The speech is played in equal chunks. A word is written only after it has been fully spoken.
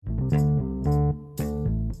Hello,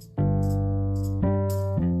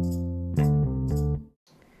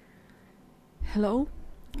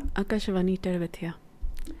 Akashvani Tervith here.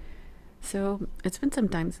 So it's been some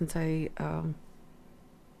time since I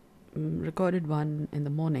recorded one in the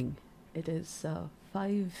morning. It is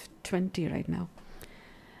 5:20 right now,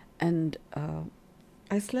 and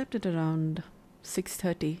I slept at around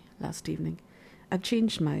 6:30 last evening. I've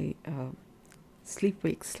changed my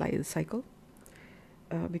sleep-wake cycle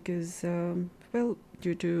because,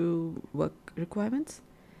 due to work requirements,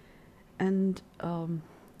 and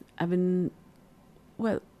I've been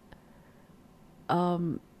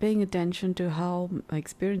paying attention to how my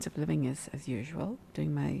experience of living is as usual,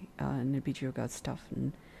 doing my Nirbij Yoga stuff,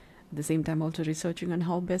 and at the same time also researching on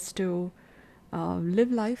how best to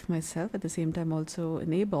live life myself, at the same time also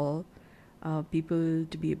enable people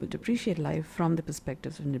to be able to appreciate life from the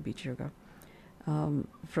perspectives of Nirbij Yoga.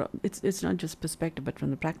 It's not just perspective, but from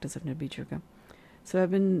the practice of Nirbij Yoga. So I've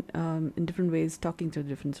been in different ways talking to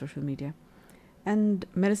different social media. And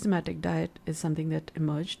meristematic diet is something that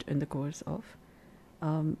emerged in the course of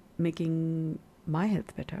making my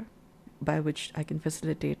health better, by which I can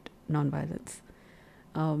facilitate nonviolence.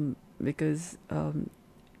 Because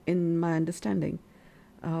in my understanding,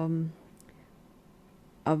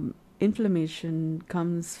 inflammation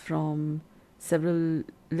comes from several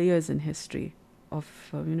layers in history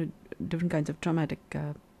of different kinds of traumatic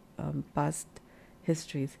past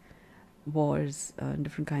histories, wars,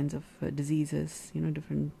 different kinds of diseases,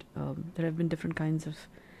 different there have been different kinds of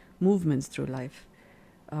movements through life,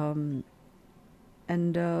 and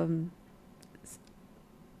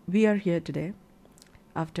we are here today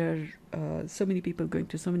after so many people going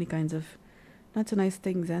through so many kinds of not so nice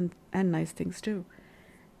things and nice things too,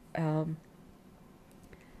 and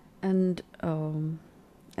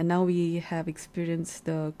now we have experienced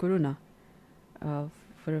the corona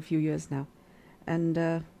for a few years now,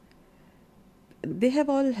 and they have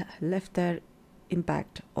all left their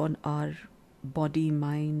impact on our body,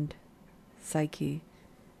 mind, psyche,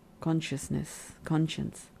 consciousness,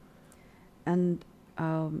 conscience. And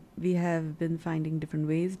we have been finding different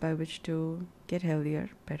ways by which to get healthier,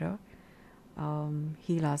 better,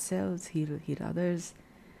 heal ourselves, heal others,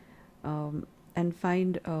 and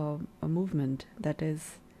find a movement that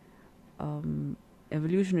is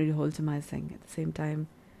evolutionary wholesomizing, at the same time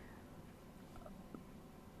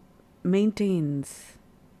maintains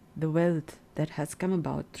the wealth that has come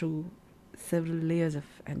about through several layers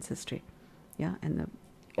of ancestry, and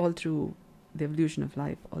all through the evolution of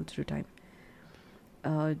life, all through time,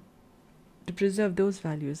 to preserve those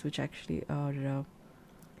values which actually are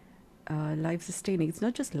life sustaining. It's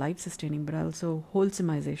not just life sustaining, but also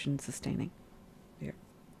wholesomization sustaining.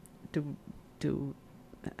 To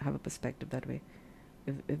have a perspective that way,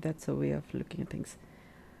 if that's a way of looking at things.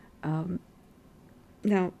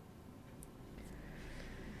 Now.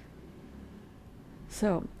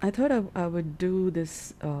 So I thought I would do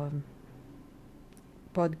this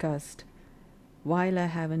podcast while I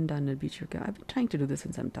haven't done Nirbij Yoga. I've been trying to do this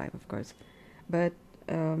in some time, of course, but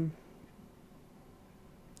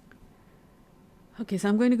okay. So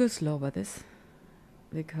I'm going to go slow about this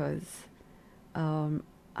because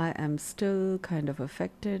I am still kind of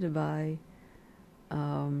affected by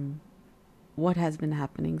what has been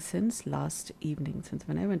happening since last evening, since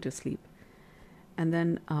when I went to sleep. And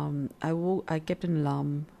then I kept an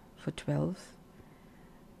alarm for 12.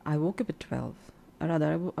 I woke up at 12. Or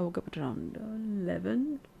rather, I woke up at around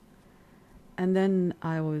 11. And then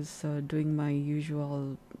I was doing my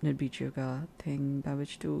usual Nirbij Yoga thing, by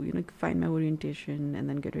which to, find my orientation and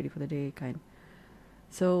then get ready for the day, kind.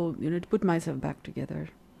 So, to put myself back together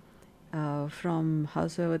from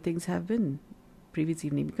howsoever things have been previous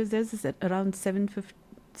evening. Because there's this at around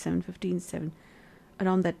 7:15,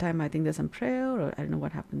 around that time, I think there's some prayer, or I don't know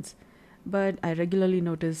what happens. But I regularly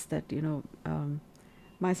notice that,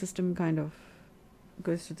 my system kind of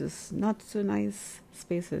goes to this not so nice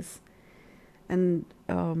spaces. And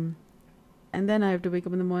then I have to wake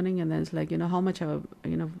up in the morning, and then it's like,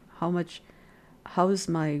 how's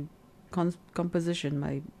my composition,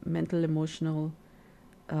 my mental, emotional,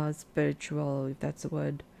 spiritual, if that's the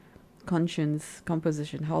word, conscience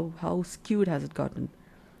composition, how skewed has it gotten?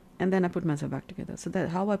 And then I put myself back together. So that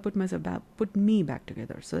how I put myself back, put me back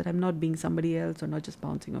together, so that I'm not being somebody else or not just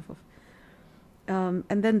bouncing off of.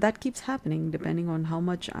 And then that keeps happening depending on how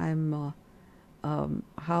much how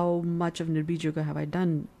much of Nirbij Yoga have I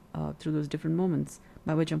done through those different moments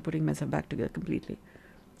by which I'm putting myself back together completely.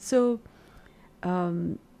 So,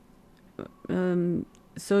 so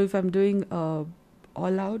if I'm doing all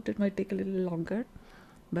out, it might take a little longer,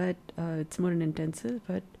 but it's more an intensive,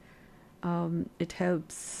 but it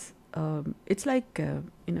helps it's like,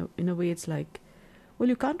 in a way, it's like, well,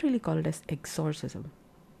 you can't really call it as exorcism.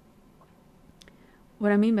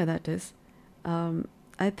 What I mean by that is,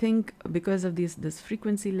 I think because of this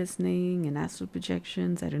frequency listening and astral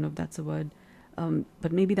projections, I don't know if that's a word,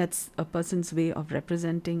 but maybe that's a person's way of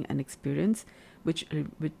representing an experience, which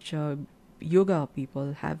yoga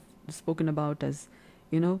people have spoken about as,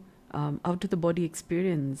 out of the body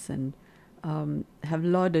experience, and have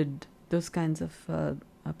lauded those kinds of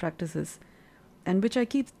practices, and which I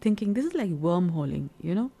keep thinking this is like wormholing,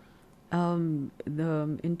 in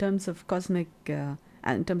terms of cosmic,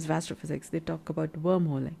 in terms of astrophysics, they talk about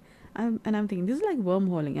wormholing. And I'm thinking, this is like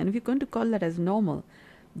wormholing. And if you're going to call that as normal,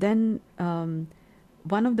 then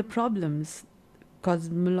one of the problems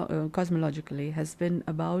cosmologically has been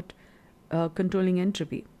about controlling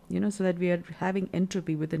entropy, so that we are having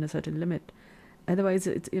entropy within a certain limit. Otherwise,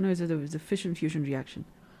 it's a fission fusion reaction.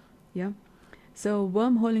 Yeah. So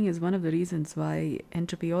wormholing is one of the reasons why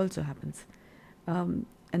entropy also happens, and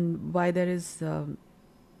why there is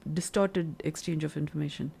distorted exchange of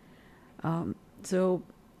information. And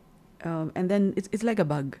then it's like a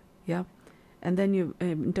bug, yeah. And then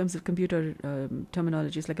in terms of computer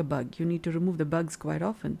terminology, it's like a bug. You need to remove the bugs quite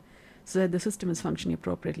often, so that the system is functioning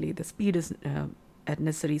appropriately. The speed is at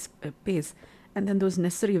necessary pace, and then those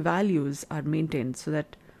necessary values are maintained, so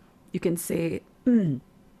that you can say,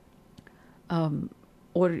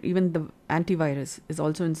 or even the antivirus is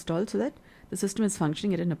also installed, so that the system is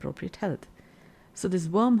functioning at an appropriate health. So this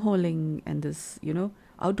wormholing and this,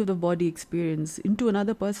 out of the body experience into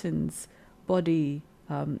another person's body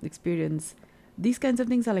experience, these kinds of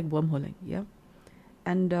things are like wormholing, yeah.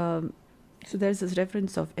 And so there's this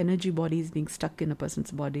reference of energy bodies being stuck in a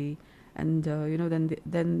person's body, and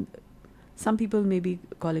then some people may be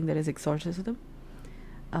calling that as exorcism,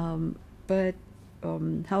 but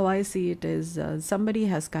how I see it is somebody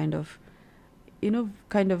has kind of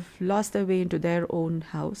lost their way into their own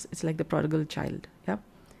house. It's like the prodigal child, yeah.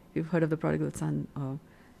 You've heard of the prodigal son,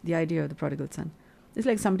 the idea of the prodigal son. It's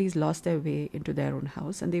like somebody's lost their way into their own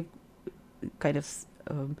house, and they've kind of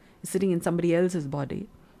sitting in somebody else's body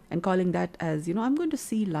and calling that as, I'm going to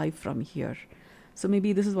see life from here. So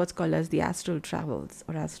maybe this is what's called as the astral travels,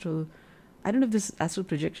 or astral, I don't know if this astral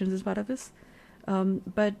projections is part of this,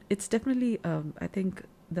 but it's definitely, I think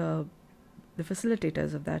the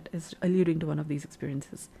facilitators of that is alluding to one of these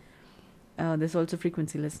experiences. There's also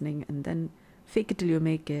frequency listening, and then fake it till you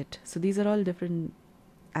make it. So these are all different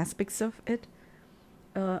aspects of it.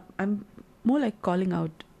 I'm more like calling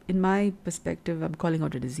out, in my perspective, I'm calling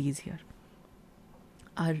out a disease here.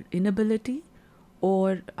 Our inability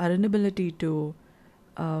to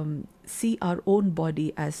see our own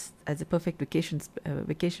body as a perfect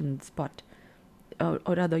vacation spot, or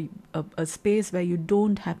rather a space where you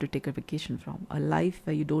don't have to take a vacation from, a life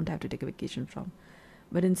where you don't have to take a vacation from,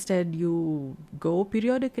 but instead you go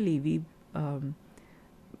periodically. We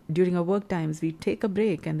during our work times, we take a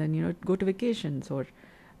break and then go to vacations, or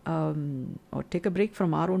take a break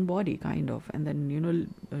from our own body, kind of, and then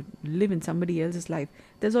live in somebody else's life.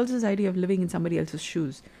 There's also this idea of living in somebody else's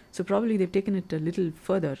shoes. So probably they've taken it a little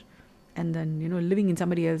further, and then living in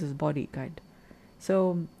somebody else's body, kind.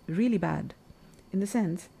 So really bad, in the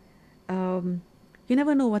sense, you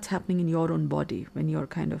never know what's happening in your own body when you're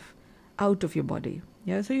kind of out of your body.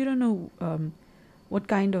 Yeah, so you don't know what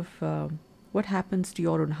kind of what happens to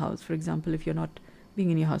your own house. For example, if you're not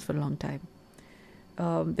being in your house for a long time.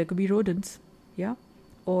 There could be rodents, yeah,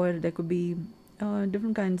 or there could be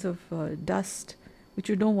different kinds of dust which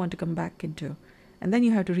you don't want to come back into, and then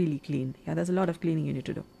you have to really clean. Yeah, there's a lot of cleaning you need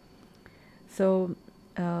to do. So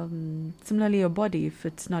similarly, your body, if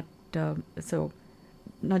it's not so,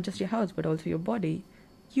 not just your house but also your body,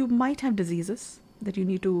 you might have diseases that you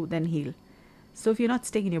need to then heal. So if you're not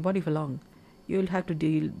staying in your body for long, you'll have to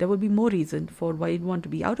deal. There will be more reason for why you'd want to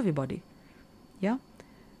be out of your body. Yeah.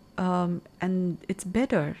 And it's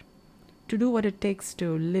better to do what it takes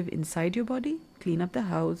to live inside your body, clean up the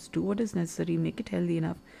house, do what is necessary, make it healthy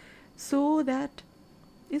enough, so that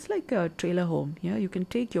it's like a trailer home. Yeah, you can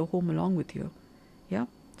take your home along with you. Yeah,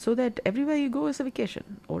 so that everywhere you go is a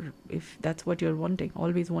vacation. Or if that's what you're wanting,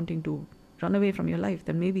 always wanting to run away from your life,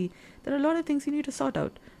 then maybe there are a lot of things you need to sort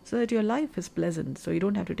out so that your life is pleasant, so you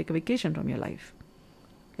don't have to take a vacation from your life.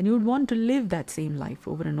 And you would want to live that same life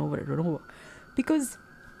over and over and over, because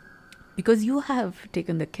you have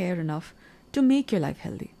taken the care enough to make your life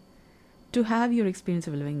healthy, to have your experience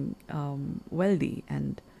of living wealthy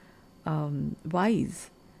and wise.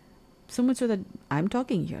 So much so that I'm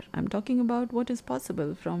talking about what is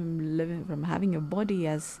possible from having your body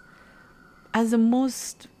as the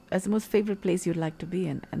most favorite place you'd like to be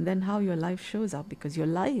in, and then how your life shows up, because your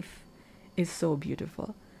life is so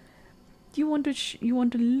beautiful. You want to you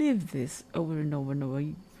want to live this over and over and over.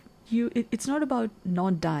 It's not about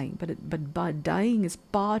not dying, but dying is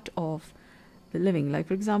part of the living. Like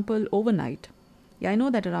for example, overnight. Yeah, I know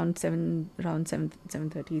that around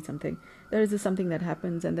 7:30 something, there is this something that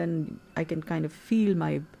happens, and then I can kind of feel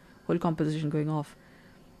my whole composition going off.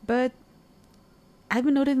 But I've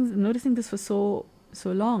been noticing this for so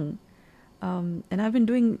long, and I've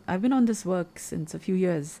been on this work since a few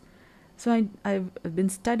years. So I've been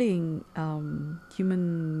studying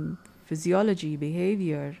human physiology,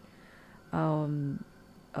 behavior, um,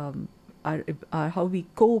 our how we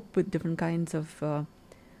cope with different kinds of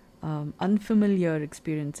unfamiliar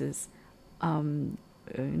experiences,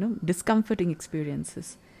 discomforting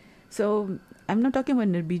experiences. So I'm not talking about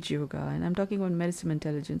Nirbij Yoga, and I'm talking about medicine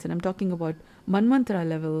intelligence, and I'm talking about Manvantara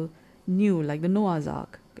level new, like the Noah's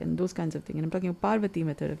Ark and those kinds of things. And I'm talking about Parvati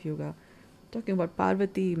method of yoga, talking about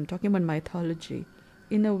Parvati, I'm talking about mythology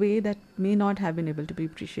in a way that may not have been able to be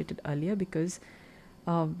appreciated earlier because,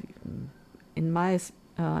 in my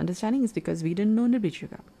understanding, is because we didn't know Nirbij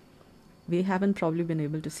Yoga. We haven't probably been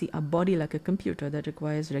able to see our body like a computer that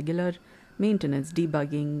requires regular maintenance,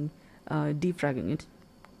 debugging, defragmenting,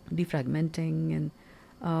 and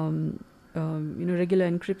regular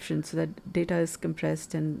encryption so that data is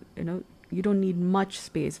compressed, and you don't need much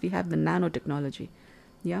space. We have the nanotechnology,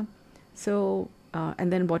 yeah. So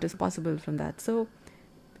and then what is possible from that? So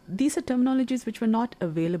these are terminologies which were not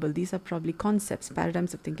available. These are probably concepts,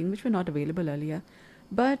 paradigms of thinking which were not available earlier,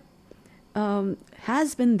 but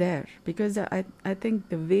has been there because I think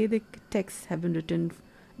the Vedic texts have been written.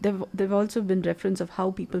 They've also been reference of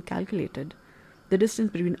how people calculated the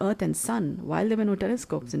distance between Earth and Sun while there were no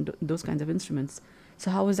telescopes and those kinds of instruments.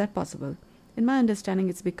 So how is that possible? In my understanding,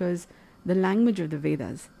 it's because the language of the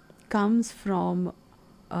Vedas comes from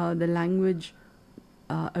the language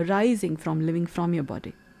arising from living from your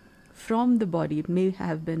body. From the body, it may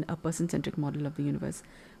have been a person-centric model of the universe,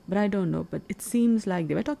 but I don't know. But it seems like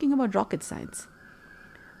they were talking about rocket science.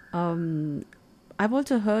 I've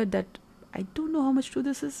also heard that, I don't know how much true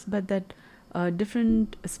this is, but that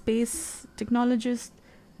different space technologists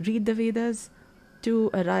read the Vedas to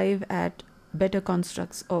arrive at better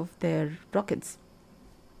constructs of their rockets.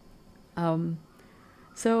 Because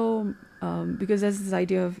there's this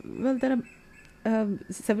idea of, well, there are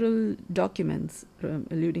several documents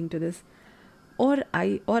alluding to this, or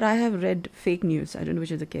I have read fake news. I don't know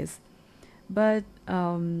which is the case, but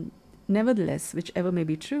nevertheless, whichever may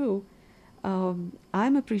be true,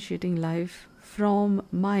 I'm appreciating life from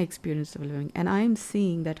my experience of living, and I'm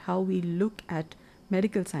seeing that how we look at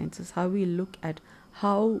medical sciences, how we look at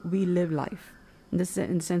how we live life, in the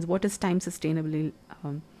sense, what is time sustainably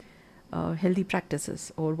healthy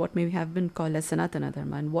practices, or what may have been called as Sanatana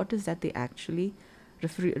Dharma, and what is that they actually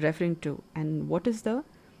referring to, and what is the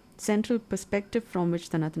central perspective from which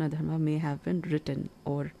Sanatana Dharma may have been written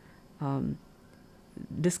or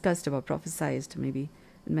discussed about, prophesized, maybe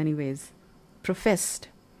in many ways, professed,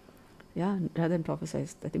 yeah, rather than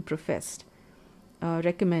prophesized, I think professed,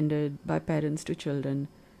 recommended by parents to children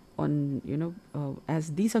on,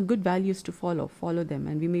 as these are good values to follow them,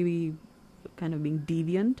 and we may be kind of being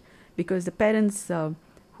deviant because the parents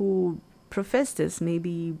who profess this may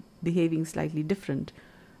be behaving slightly different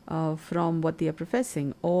from what they are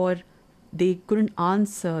professing, or they couldn't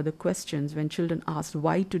answer the questions when children asked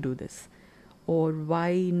why to do this or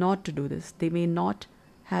why not to do this. They may not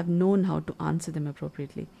have known how to answer them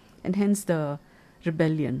appropriately, and hence the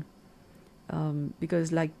rebellion,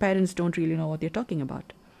 because like parents don't really know what they're talking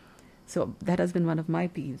about. So that has been one of my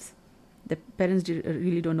peeves. The parents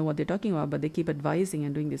really don't know what they're talking about, but they keep advising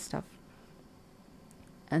and doing this stuff.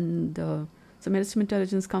 And so medicine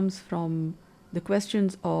intelligence comes from the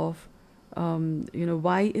questions of,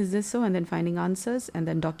 why is this so, and then finding answers and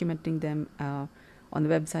then documenting them on the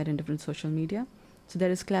website and different social media. So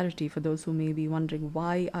there is clarity for those who may be wondering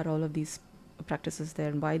why are all of these practices there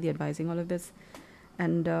and why they're advising all of this.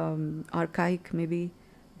 And archaic maybe,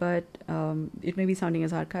 but it may be sounding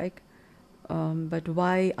as archaic, but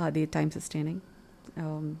why are they time sustaining?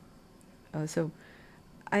 So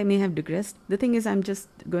I may have digressed. The thing is, I'm just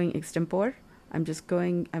going extempore. I'm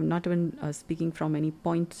not even speaking from any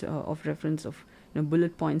point of reference of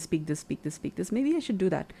bullet points, speak this. Maybe I should do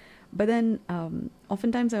that. But then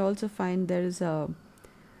oftentimes I also find there's a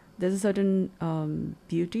certain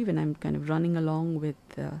beauty when I'm kind of running along with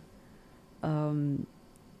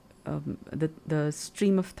the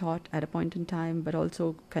stream of thought at a point in time, but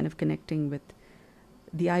also kind of connecting with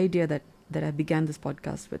the idea that I began this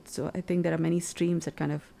podcast with. So I think there are many streams that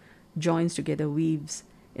kind of joins together, weaves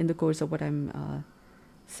in the course of what I'm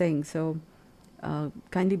saying. So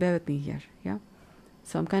Kindly bear with me here. Yeah.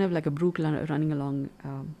 So I'm kind of like a brook running along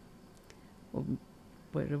a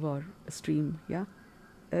river, a stream. Yeah.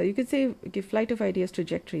 You could say give flight of ideas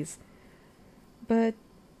trajectories, but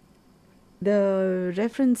the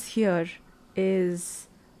reference here is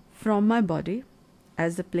from my body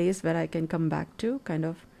as the place where I can come back to, kind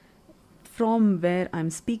of from where I'm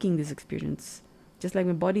speaking this experience. Just like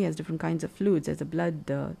my body has different kinds of fluids, there's the blood,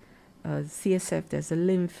 the CSF, there's the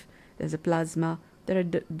lymph, there's the plasma, there are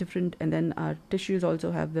different, and then our tissues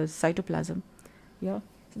also have the cytoplasm. Yeah,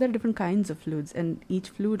 so there are different kinds of fluids, and each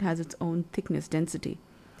fluid has its own thickness, density,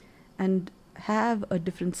 and have a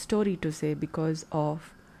different story to say because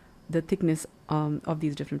of the thickness of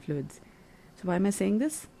these different fluids. So why am I saying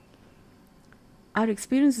this? Our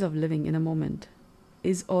experiences of living in a moment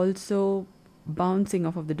is also bouncing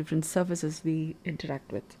off of the different surfaces we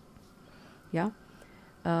interact with. Yeah.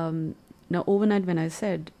 Now overnight when I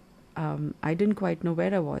said I didn't quite know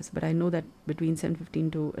where I was, but I know that between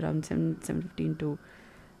 7:15 to around 7:15 to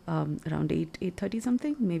around 8:30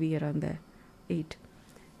 something, maybe around there, 8.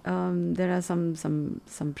 There are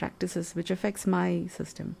some practices which affects my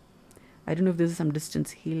system. I don't know if this is some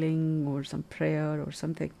distance healing or some prayer or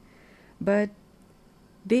something, but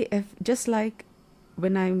they just like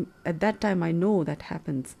when I'm at that time, I know that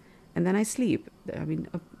happens, and then I sleep. I mean,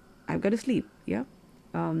 I've got to sleep. Yeah,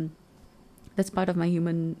 that's part of my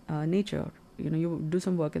human nature. You do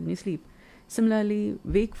some work and then you sleep. Similarly,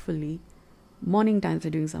 wakefully, morning times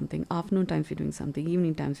we're doing something, afternoon times we're doing something,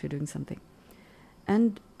 evening times we're doing something,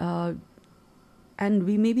 and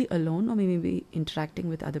we may be alone or we may be interacting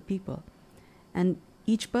with other people, and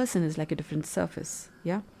each person is like a different surface.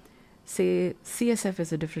 Yeah. Say CSF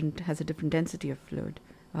has a different density of fluid,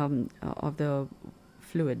 of the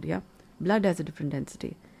fluid. Yeah, blood has a different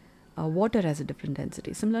density, water has a different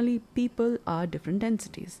density. Similarly, people are different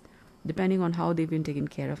densities depending on how they've been taking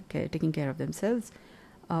care of themselves,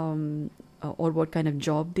 or what kind of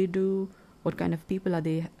job they do, what kind of people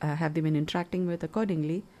have they been interacting with.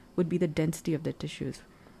 Accordingly, would be the density of their tissues,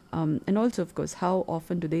 and also, of course, how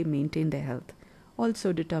often do they maintain their health.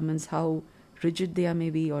 Also determines how rigid they are,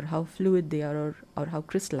 maybe, or how fluid they are, or how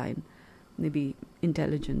crystalline, maybe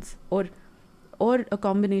intelligence, or a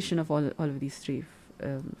combination of all of these three,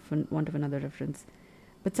 for want of another reference.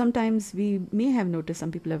 But sometimes we may have noticed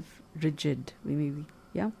some people have rigid.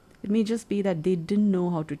 It may just be that they didn't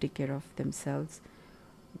know how to take care of themselves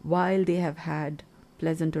while they have had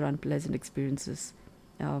pleasant or unpleasant experiences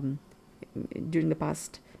during the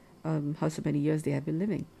past how so many years they have been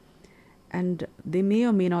living. And they may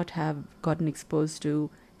or may not have gotten exposed to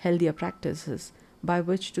healthier practices by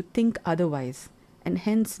which to think otherwise, and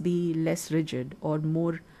hence be less rigid or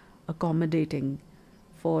more accommodating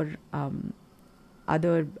for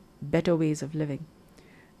other better ways of living.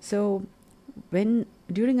 So when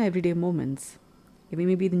during our everyday moments, we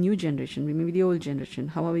may be the new generation, we may be the old generation,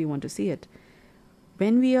 however you want to see it,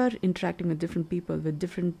 when we are interacting with different people with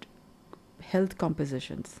different health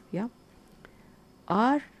compositions, yeah,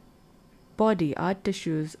 our body, our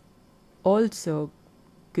tissues also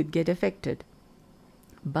could get affected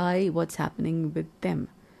by what's happening with them.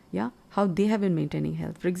 Yeah, how they have been maintaining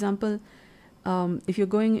health. For example, if you're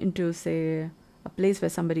going into, say, a place where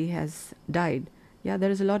somebody has died, yeah, there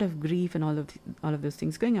is a lot of grief and all of those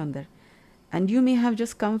things going on there, and you may have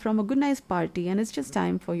just come from a good nice party, and it's just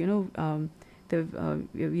time for we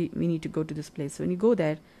need to go to this place. So when you go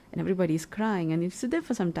there and everybody is crying, and you sit there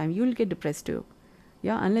for some time, you will get depressed too.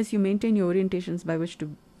 Yeah, unless you maintain your orientations by which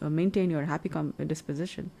to maintain your happy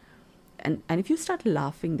disposition. And if you start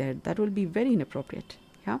laughing there, that will be very inappropriate.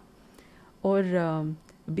 Yeah, or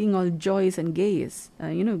being all joyous and gays,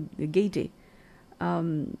 gaiety,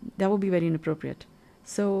 that would be very inappropriate.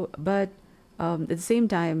 So, but at the same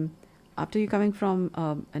time, after you're coming from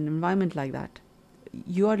an environment like that,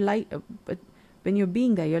 you are but when you're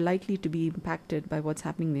being there, you're likely to be impacted by what's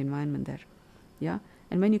happening in the environment there. Yeah,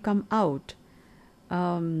 and when you come out,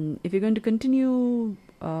 if you're going to continue,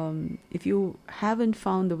 if you haven't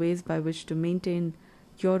found the ways by which to maintain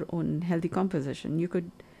your own healthy composition,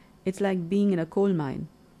 it's like being in a coal mine,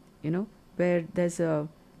 where there's the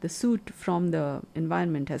soot from the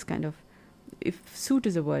environment has kind of, if soot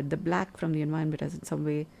is a word, the black from the environment has in some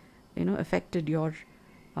way, affected your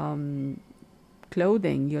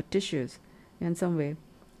clothing, your tissues in some way.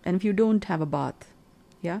 And if you don't have a bath,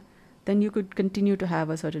 yeah, then you could continue to have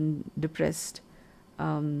a certain depressed,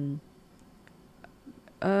 not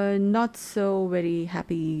so very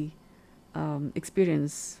happy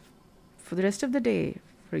experience for the rest of the day,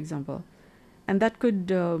 for example. And that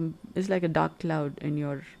could is like a dark cloud in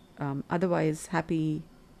your otherwise happy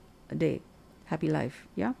day, happy life.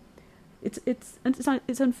 Yeah.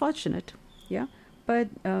 it's unfortunate, yeah, but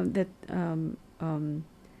that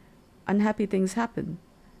unhappy things happen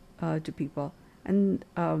to people, and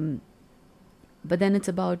but then it's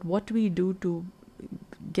about what we do to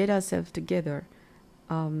get ourselves together,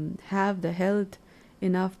 have the health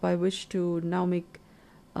enough by which to now make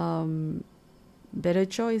better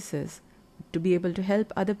choices, to be able to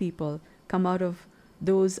help other people come out of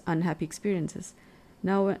those unhappy experiences.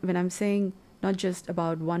 Now, when I'm saying not just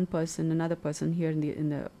about one person, another person here in the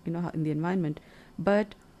in the environment,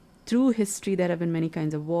 but through history there have been many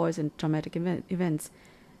kinds of wars and traumatic events,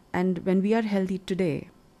 and when we are healthy today,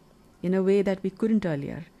 in a way that we couldn't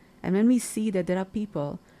earlier, and when we see that there are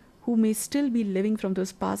people who may still be living from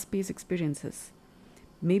those past-based experiences,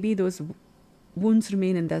 maybe those wounds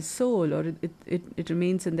remain in their soul, or it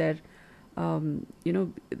remains in their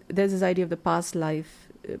there's this idea of the past life,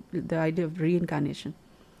 the idea of reincarnation,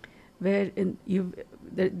 where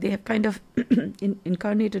they have kind of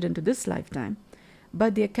incarnated into this lifetime,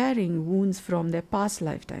 but they're carrying wounds from their past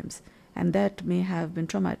lifetimes, and that may have been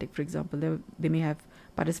traumatic. For example, they may have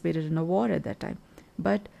participated in a war at that time,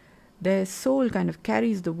 but their soul kind of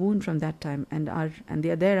carries the wound from that time, and they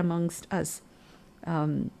are there amongst us,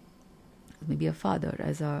 maybe a father,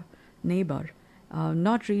 as a neighbor,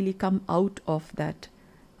 not really come out of that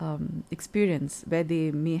experience where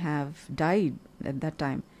they may have died at that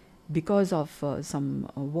time because of some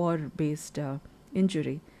war-based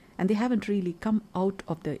injury, and they haven't really come out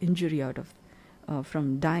of the injury, out of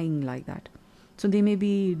from dying like that. So they may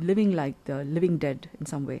be living like the living dead in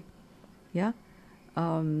some way, yeah,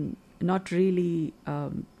 not really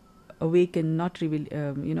awakened, not really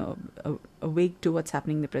awake to what's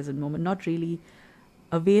happening in the present moment, not really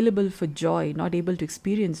available for joy, not able to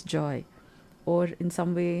experience joy, or in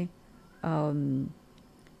some way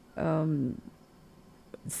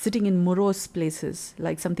sitting in morose places,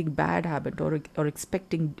 like something bad happened, or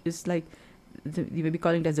expecting, it's like you may be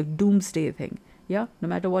calling it as a doomsday thing. Yeah, no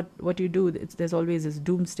matter what you do, there's always this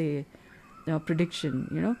doomsday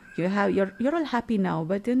prediction. You're all happy now,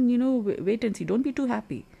 but then wait and see. Don't be too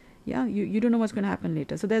happy. Yeah, you don't know what's going to happen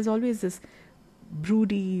later. So there's always this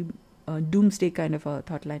broody doomsday kind of a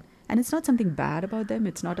thought line, and it's not something bad about them.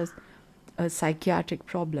 It's not a psychiatric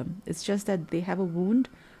problem. It's just that they have a wound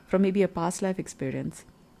from maybe a past life experience,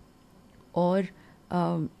 or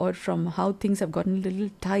from how things have gotten a little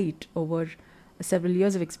tight over several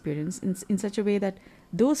years of experience, in such a way that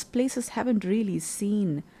those places haven't really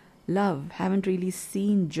seen love, haven't really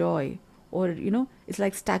seen joy, or it's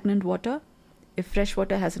like stagnant water. If fresh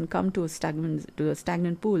water hasn't come to a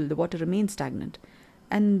stagnant pool, the water remains stagnant,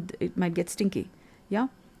 and it might get stinky. Yeah.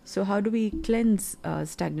 So how do we cleanse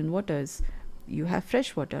stagnant waters? You have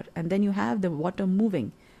fresh water, and then you have the water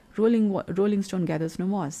moving. Rolling stone gathers no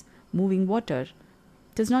moss. Moving water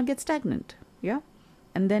does not get stagnant. Yeah.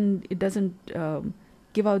 And then it doesn't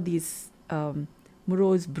give out these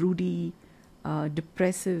morose, broody,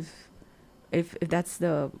 depressive, if that's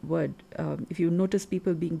the word. If you notice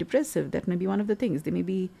people being depressive, that may be one of the things. They may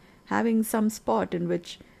be having some spot in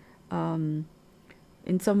which, in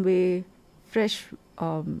some way, fresh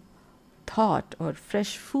thought, or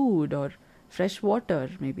fresh food, or fresh water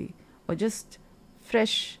maybe, or just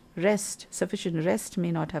fresh rest, sufficient rest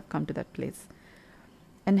may not have come to that place.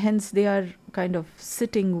 And hence they are kind of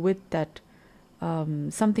sitting with that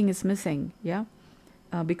something is missing, yeah,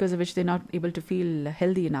 because of which they're not able to feel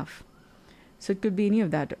healthy enough. So it could be any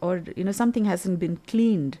of that, or something hasn't been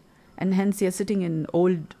cleaned, and hence you're sitting in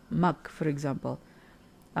old muck, for example,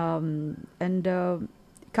 and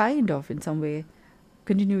kind of in some way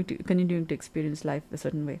continuing to experience life a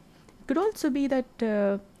certain way. It could also be that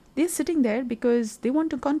they're sitting there because they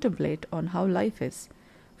want to contemplate on how life is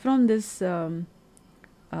from this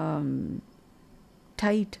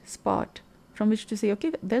tight spot, from which to say,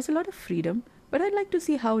 okay, there's a lot of freedom, but I'd like to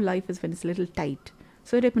see how life is when it's a little tight,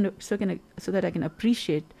 so that I can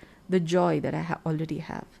appreciate the joy that I already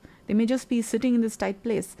have. They may just be sitting in this tight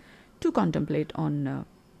place to contemplate on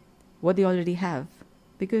what they already have,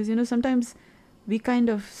 because sometimes we kind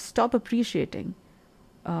of stop appreciating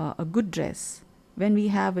a good dress when we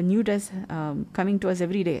have a new dress coming to us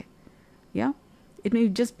every day. Yeah, it may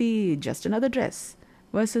just be just another dress,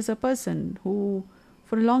 versus a person who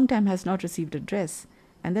for a long time has not received a dress,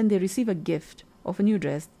 and then they receive a gift of a new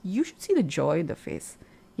dress. You should see the joy in the face.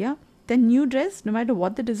 Yeah, the new dress, no matter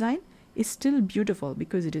what the design, is still beautiful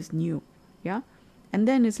because it is new. Yeah, and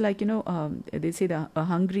then it's like they say that a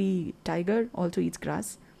hungry tiger also eats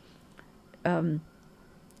grass. Then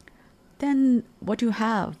what you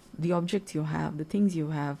have, the objects you have, the things you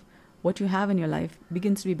have, what you have in your life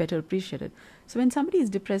begins to be better appreciated. So when somebody is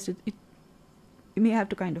depressed, you may have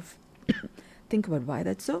to kind of think about why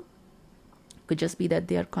that's so. Could just be that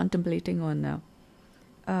they are contemplating on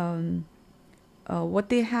what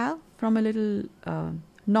they have from a little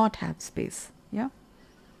not have space. Yeah.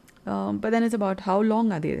 But then it's about how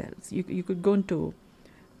long are they there. So you could go into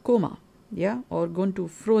coma, yeah, or go into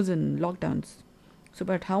frozen lockdowns. So,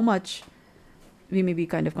 but how much we may be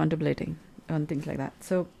kind of contemplating on things like that.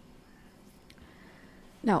 So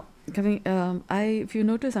now, coming, if you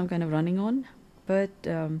notice, I'm kind of running on, but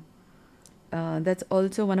that's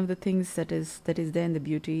also one of the things that is there in the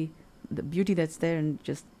beauty that's there, and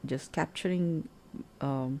just capturing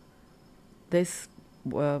this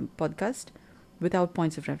podcast without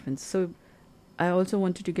points of reference. So I also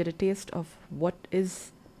wanted to get a taste of what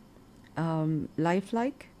is life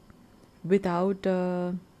like without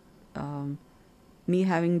me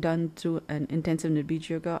having done through an intensive Nirbij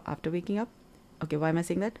yoga after waking up. Okay, why am I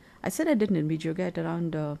saying that? I said I did Nirbij yoga at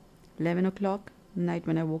around 11 o'clock night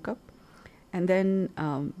when I woke up. And then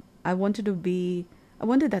I wanted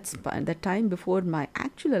that time before my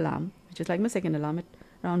actual alarm, which is like my second alarm, at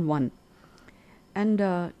around 1.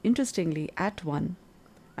 And interestingly, at 1,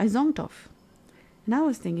 I zonked off. And I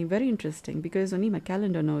was thinking, very interesting, because only my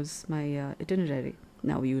calendar knows my itinerary.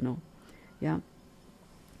 Now you know. Yeah.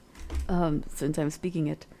 Since I'm speaking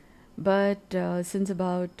it. But since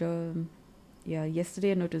about,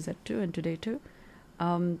 yesterday I noticed that too, and today too,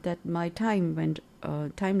 that my timeline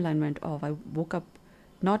went off. I woke up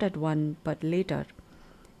not at 1, but later.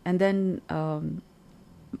 And then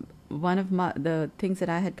one of the things that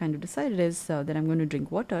I had kind of decided is that I'm going to drink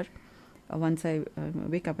water once I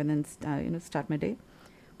wake up and then start my day,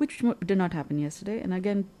 which did not happen yesterday, and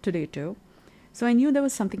again today too. So I knew there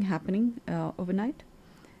was something happening overnight,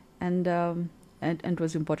 and it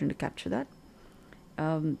was important to capture that,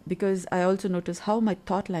 because I also noticed how my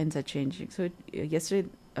thought lines are changing. So yesterday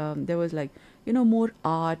there was more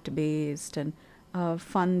art based and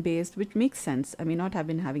fun based, which makes sense. I may not have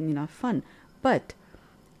been having enough fun, but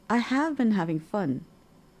I have been having fun,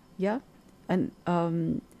 yeah, and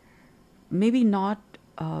maybe not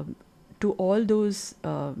to all those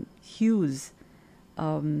hues.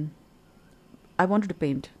 I wanted to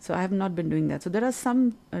paint, so I have not been doing that. So there are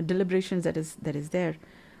some deliberations that is there,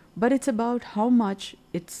 but it's about how much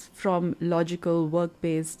it's from logical,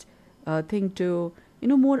 work-based thing to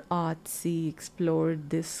more artsy, explored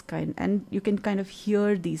this kind, and you can kind of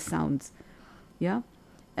hear these sounds, yeah.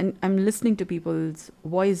 And I'm listening to people's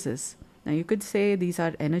voices. Now you could say these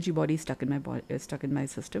are energy bodies stuck in my body, stuck in my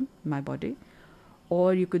system, my body,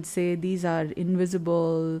 or you could say these are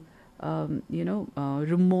invisible,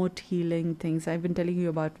 remote healing things. I've been telling you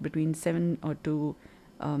about between 7 or to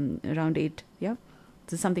around 8. Yeah,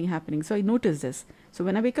 so something happening. So I notice this. So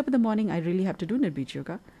when I wake up in the morning, I really have to do Nirbij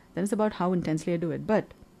yoga. Then it's about how intensely I do it.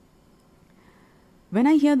 But when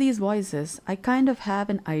I hear these voices, I kind of have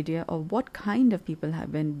an idea of what kind of people have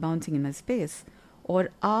been bouncing in my space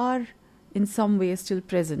or are in some way still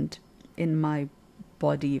present in my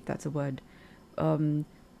body, if that's a word, to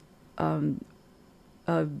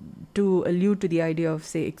allude to the idea of,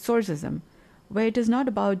 say, exorcism, where it is not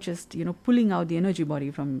about just, pulling out the energy body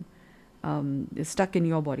from stuck in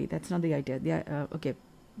your body. That's not the idea. Okay,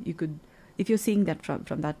 you could, if you're seeing that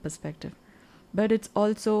from that perspective. But it's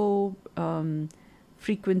also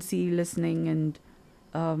frequency listening, and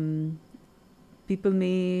people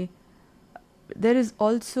may, there is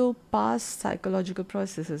also past psychological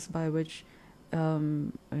processes by which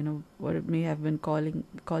what it may have been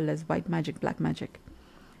called as white magic, black magic,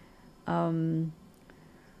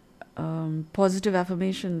 positive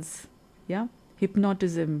affirmations, yeah,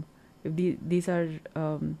 hypnotism. If these are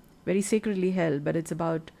very sacredly held, but it's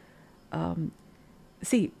about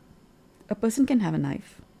see, a person can have a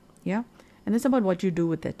knife, yeah, and it's about what you do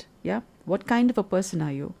with it, yeah. What kind of a person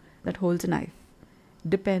are you that holds a knife?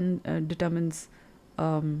 Determines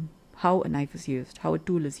how a knife is used, how a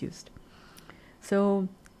tool is used. So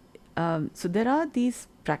there are these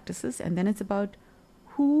practices, and then it's about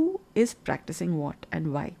who is practicing what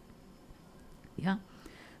and why. Yeah.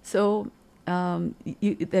 So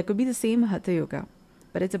there could be the same Hatha Yoga,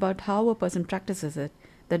 but it's about how a person practices it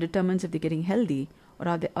that determines if they're getting healthy or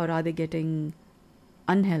are they getting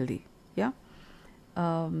unhealthy. Yeah.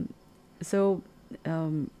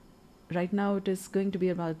 Right now it is going to be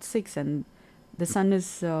about 6, and the sun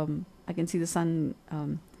is, I can see the sun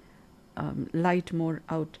light more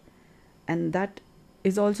out, and that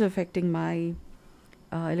is also affecting my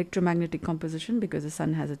electromagnetic composition, because the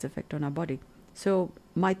sun has its effect on our body. So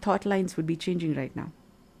my thought lines would be changing right now.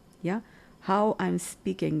 Yeah. How I'm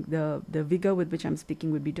speaking, the vigor with which I'm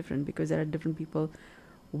speaking would be different, because there are different people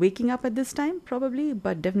waking up at this time probably,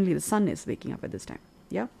 but definitely the sun is waking up at this time.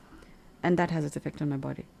 Yeah. and that has its effect on my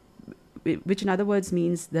body, which in other words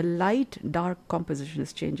means the light dark composition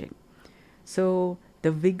is changing. So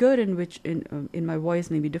the vigor in which in my voice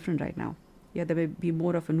may be different right now. Yeah, there may be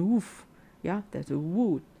more of an oof. Yeah, there's a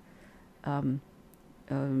woo,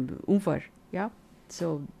 oomfer. Yeah,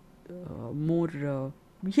 so more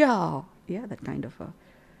yeah, that kind of a.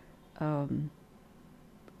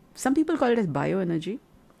 Some people call it as bioenergy.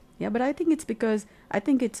 Yeah, but I think it's because I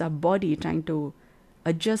think it's our body trying to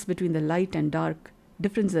adjust between the light and dark,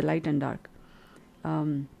 difference the light and dark.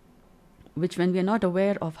 Which when we are not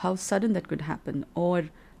aware of how sudden that could happen or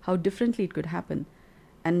how differently it could happen,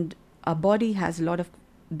 and our body has a lot of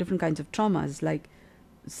different kinds of traumas, like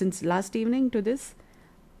since last evening to this,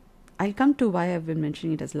 I'll come to why I've been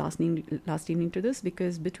mentioning it as last evening to this,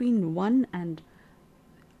 because between 1 and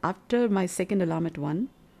after my second alarm at 1,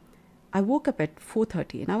 I woke up at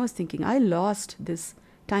 4:30 and I was thinking I lost this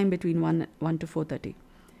time between 1 to 4:30.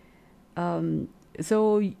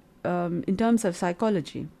 In terms of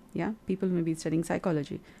psychology, yeah, people may be studying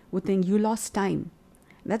psychology would think you lost time.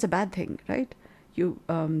 That's a bad thing, right?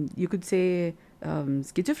 You could say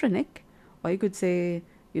schizophrenic, or you could say,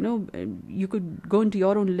 you could go into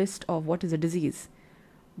your own list of what is a disease.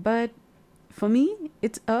 But for me,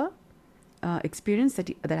 it's a experience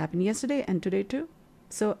that happened yesterday and today too.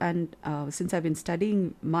 So, and since I've been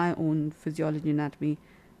studying my own physiology and anatomy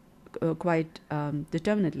quite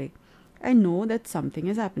determinedly, I know that something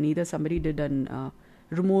has happened. Either somebody did an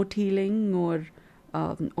remote healing, or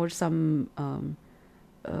some.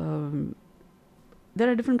 There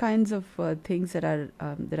are different kinds of things that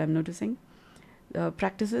I'm noticing,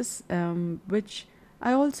 practices, which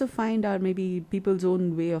I also find are maybe people's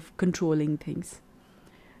own way of controlling things.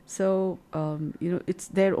 So, it's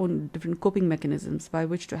their own different coping mechanisms by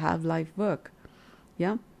which to have life work.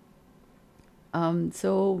 Yeah.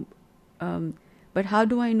 But how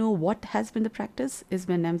do I know what has been the practice is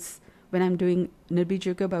when I'm doing Nirbij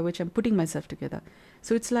Yoga, by which I'm putting myself together.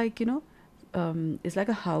 So it's like, it's like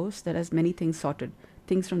a house that has many things sorted.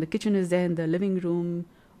 Things from the kitchen is there in the living room,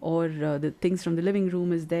 or the things from the living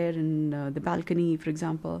room is there in the balcony, for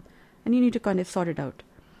example, and you need to kind of sort it out.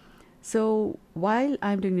 So while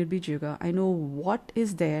I'm doing Nirbij Yoga, I know what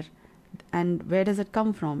is there and where does it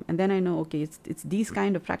come from, and then I know, okay, it's these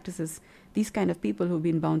kind of practices, these kind of people who've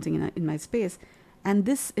been bouncing in my space, and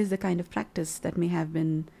this is the kind of practice that may have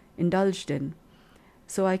been indulged in.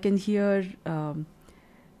 So I can hear.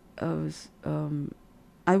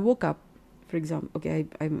 I woke up, for example. Okay,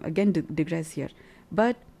 I'm again digress here,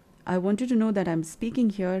 but I want you to know that I'm speaking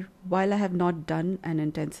here while I have not done an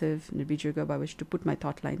intensive Nirbij Yoga by which to put my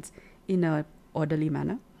thought lines in a orderly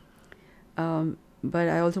manner. But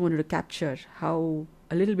I also wanted to capture how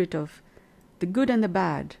a little bit of the good and the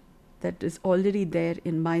bad that is already there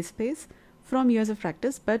in my space from years of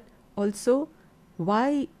practice, but also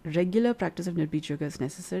why regular practice of Nirbij Yoga is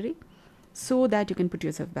necessary, so that you can put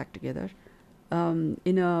yourself back together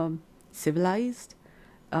in a civilized,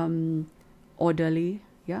 orderly,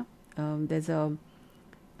 yeah. There's a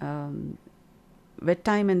where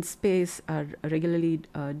time and space are regularly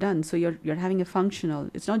done. So you're having a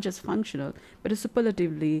functional. It's not just functional, but a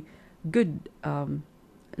superlatively good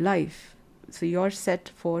life. So you're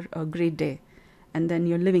set for a great day, and then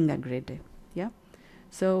you're living that great day. Yeah.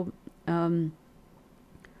 So,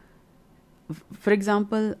 for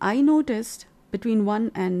example, I noticed between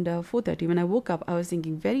 1 and 4:30 when I woke up, I was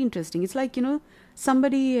thinking, very interesting. It's like,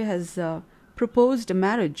 somebody has proposed a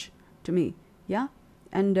marriage to me. Yeah.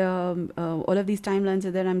 And all of these timelines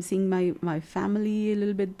are there. I'm seeing my family a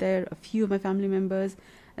little bit there, a few of my family members.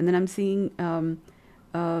 And then I'm seeing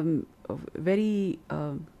very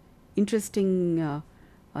interesting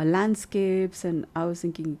landscapes. And I was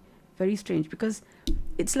thinking, very strange, because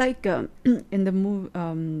it's like in the movie,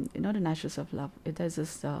 not in Ashes of Love, there's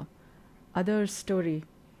this other story.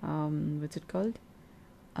 What's it called?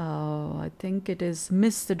 I think it is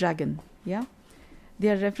Miss the Dragon. Yeah. They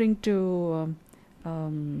are referring to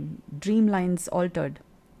dreamlines altered.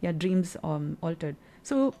 Yeah, dreams altered.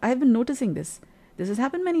 So I have been noticing this. This has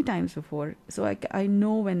happened many times before. So I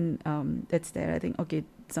know when that's there. I think, okay,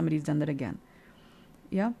 somebody's done that again.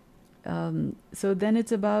 Yeah. So then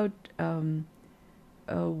it's about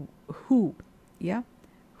who. Yeah.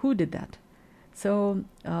 Who did that? So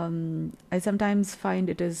I sometimes find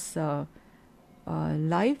it is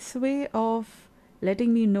life's way of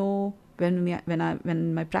letting me know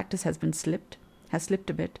when my practice has slipped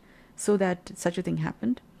a bit, so that such a thing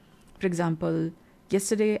happened. For example,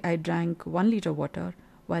 yesterday I drank 1 liter of water,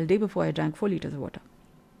 while day before I drank 4 liters of water.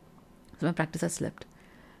 So my practice has slipped.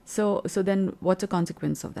 So then what's a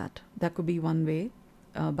consequence of that? That could be one way.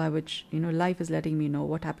 by which, life is letting me know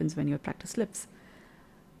what happens when your practice slips.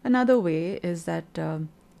 Another way is that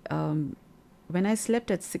when I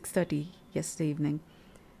slept at 6:30 yesterday evening,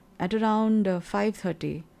 at around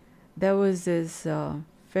 5:30, there was this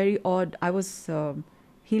very odd. I was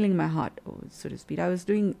healing my heart, so to speak. I was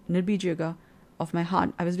doing Nirbij Yoga of my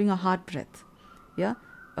heart. I was doing a heart breath, yeah,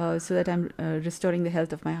 so that I'm restoring the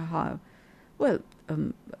health of my heart. Well,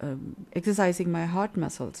 exercising my heart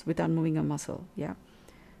muscles without moving a muscle, yeah.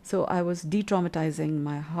 So I was de-traumatizing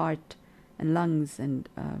my heart and lungs and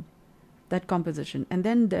that composition. And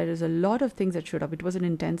then there is a lot of things that showed up. It was an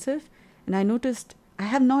intensive, and I noticed I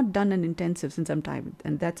have not done an intensive since some time.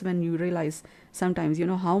 And that's when you realize sometimes,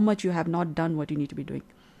 how much you have not done what you need to be doing.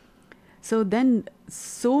 So then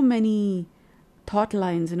so many thought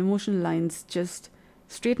lines and emotional lines just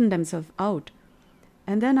straightened themselves out.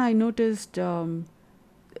 And then I noticed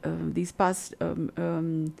these past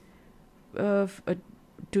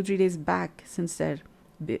 2-3 days back since there,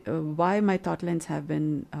 why my thought lines have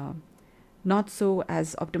been not so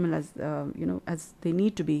as optimal as as they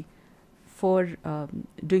need to be for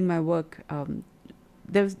doing my work.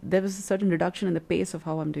 There was a certain reduction in the pace of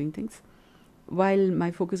how I'm doing things, while my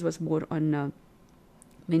focus was more on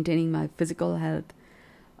maintaining my physical health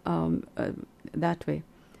that way.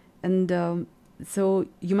 And so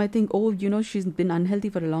you might think, she's been unhealthy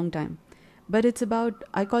for a long time. But it's about,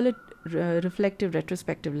 I call it reflective,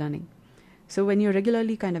 retrospective learning. So when you're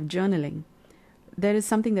regularly kind of journaling, there is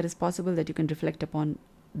something that is possible that you can reflect upon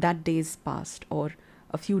that day's past or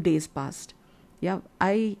a few days past. Yeah,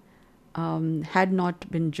 I had not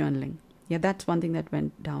been journaling. Yeah, that's one thing that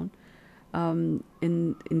went down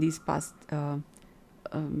in these past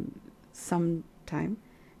some time.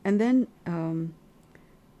 And then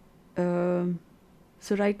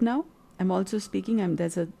so right now I'm also speaking.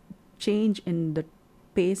 There's a change in the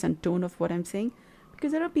pace and tone of what I'm saying,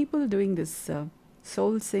 because there are people doing this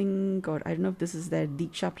soul sync, or I don't know if this is their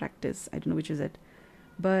Diksha practice. I don't know which is it,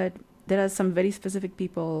 but there are some very specific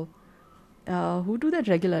people who do that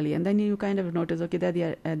regularly, and then you kind of notice, okay,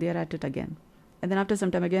 they're at it again. And then after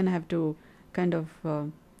some time again, I have to kind of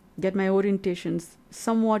get my orientations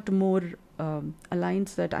somewhat more aligned,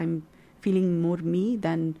 so that I'm feeling more me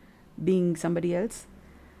than being somebody else.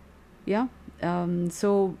 Yeah.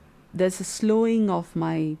 So there's a slowing of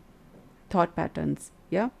my thought patterns.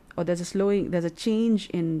 Yeah. Or there's a change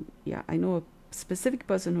in, I know a specific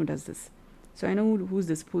person who does this. So I know who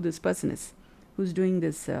this person is, who's doing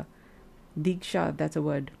this Diksha, if that's a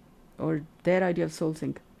word, or their idea of soul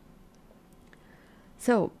sync.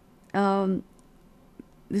 So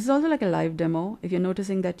this is also like a live demo. If you're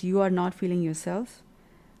noticing that you are not feeling yourself,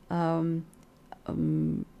 I'm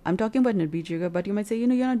talking about Nirbij Yoga, but you might say, you're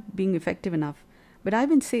not being effective enough. But I've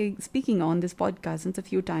been speaking on this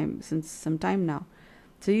podcast since some time now.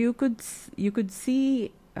 So you could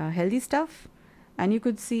see healthy stuff, and you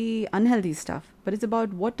could see unhealthy stuff. But it's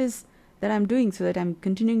about what is that I'm doing, so that I'm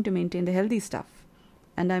continuing to maintain the healthy stuff.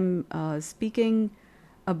 And I'm speaking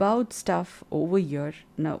about stuff over years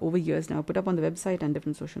now, put up on the website and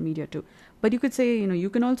different social media too. But you could say, you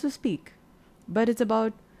can also speak. But it's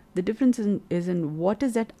about the difference is in what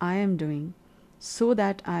is that I am doing, so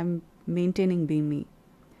that I'm maintaining being me.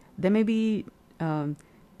 There may be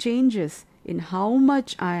changes in how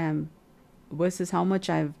much I am versus how much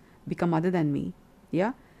I've become other than me.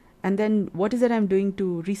 Yeah. And then what is it I'm doing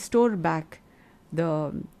to restore back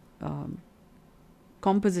the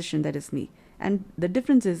composition that is me. And the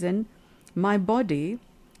difference is in my body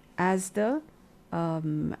as a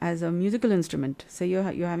musical instrument. Say you're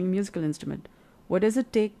having a musical instrument. What does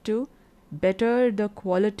it take to better the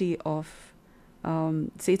quality of,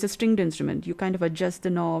 say it's a stringed instrument. You kind of adjust the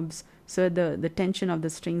knobs so the tension of the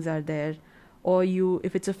strings are there. Or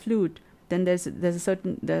if it's a flute, then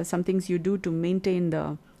there are some things you do to maintain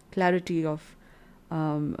the clarity of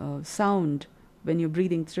sound when you're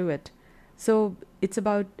breathing through it. So it's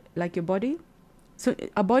about like your body. So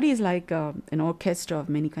a body is like an orchestra of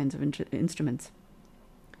many kinds of instruments.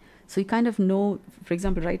 So you kind of know, for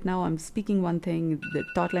example, right now I'm speaking one thing, the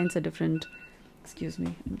thought lines are different. Excuse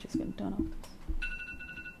me, I'm just going to turn off.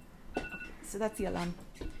 Okay, so that's the alarm.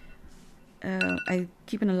 I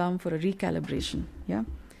keep an alarm for a recalibration, yeah?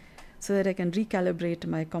 So that I can recalibrate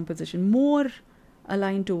my composition more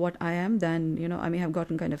aligned to what I am than, I may have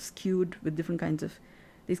gotten kind of skewed with different kinds of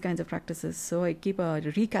these kinds of practices. So I keep a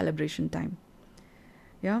recalibration time.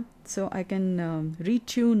 Yeah, so I can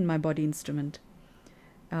retune my body instrument.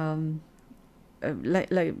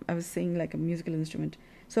 Like I was saying, like a musical instrument.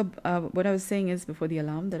 So what I was saying is before the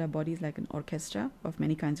alarm that our body is like an orchestra of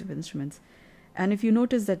many kinds of instruments. And if you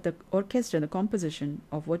notice that the orchestra, the composition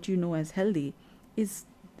of what you know as healthy is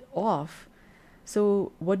off.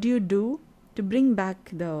 So what do you do to bring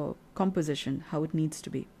back the composition how it needs to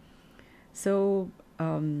be? So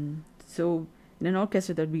in an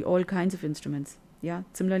orchestra there'll be all kinds of instruments. Yeah.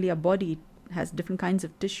 Similarly, a body has different kinds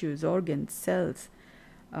of tissues, organs, cells,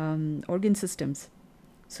 organ systems.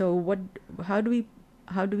 So how do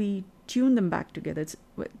we tune them back together?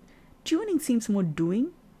 Tuning seems more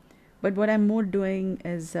doing, but what I'm more doing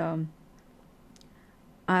is that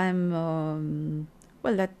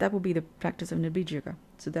would be the practice of Nirbij Yoga.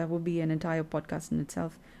 So that would be an entire podcast in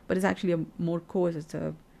itself. But it's actually a more course. It's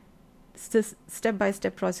a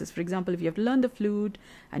step-by-step process. For example, if you have to learn the flute,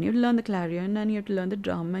 and you have to learn the clarion, and you have to learn the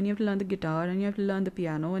drum, and you have to learn the guitar, and you have to learn the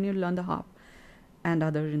piano, and you have to learn the harp, and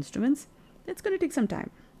other instruments, it's going to take some time.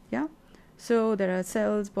 Yeah. So there are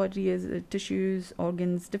cells, bodies, tissues,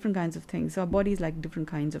 organs, different kinds of things. So our body is like different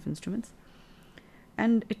kinds of instruments.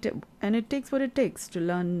 And it takes what it takes to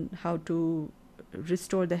learn how to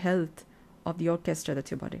restore the health of the orchestra that's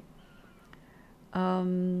your body.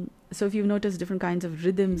 So if you've noticed different kinds of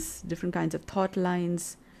rhythms, different kinds of thought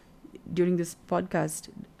lines during this podcast,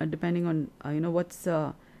 depending on what's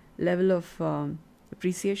the level of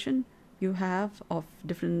appreciation you have of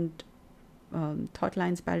different thought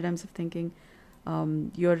lines, paradigms of thinking,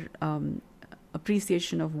 your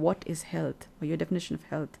appreciation of what is health, or your definition of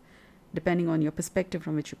health, depending on your perspective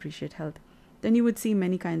from which you appreciate health, then you would see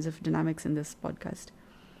many kinds of dynamics in this podcast,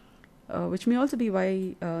 which may also be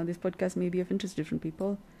why this podcast may be of interest to different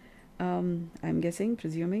people. I'm guessing,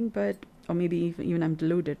 presuming, or maybe even I'm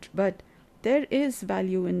deluded, but there is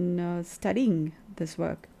value in studying this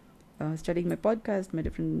work, studying my podcast,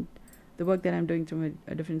 the work that I'm doing through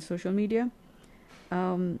my different social media,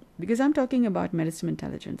 because I'm talking about medicinal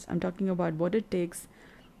intelligence. I'm talking about what it takes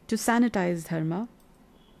to sanitize dharma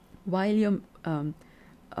while you're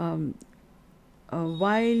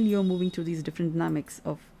moving through these different dynamics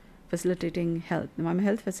of facilitating health. Now, I'm a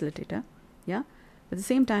health facilitator, yeah. At the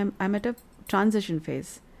same time, I'm at a transition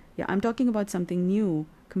phase. Yeah, I'm talking about something new,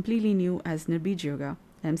 completely new as Nirbij Yoga.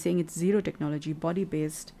 I'm saying it's zero technology,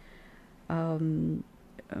 body-based,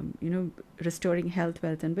 restoring health,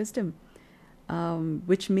 wealth, and wisdom,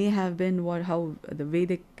 which may have been how the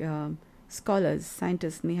Vedic scholars,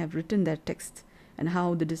 scientists may have written their texts, and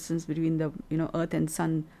how the distance between the earth and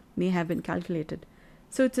sun may have been calculated.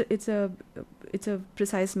 So it's a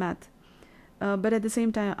precise math, but at the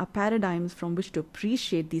same time, our paradigms from which to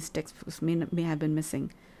appreciate these textbooks may have been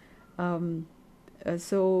missing.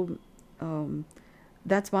 So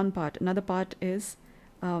that's one part. Another part is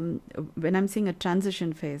when I'm saying a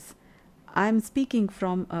transition phase, I'm speaking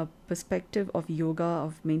from a perspective of yoga,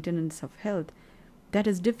 of maintenance of health, that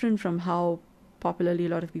is different from how popularly a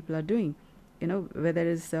lot of people are doing. Where there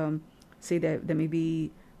is, say there may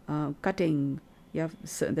be cutting,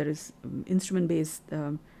 so there is instrument-based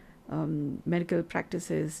medical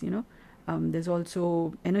practices, there's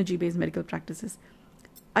also energy-based medical practices.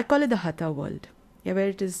 I call it the Hatha world, where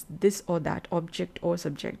it is this or that, object or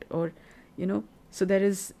subject, or, so there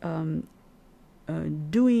is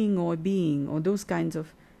doing or being, or those kinds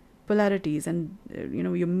of polarities, and,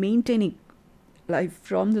 you're maintaining life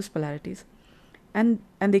from those polarities, and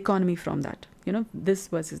the economy from that, this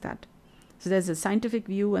versus that. So there's a scientific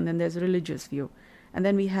view, and then there's a religious view, and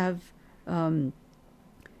then we have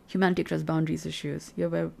humanity across boundaries issues,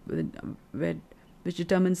 which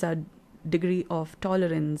determines our degree of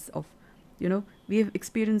tolerance of, we have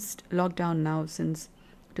experienced lockdown now since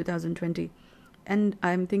 2020, and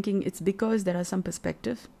I'm thinking it's because there are some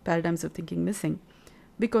paradigms of thinking missing,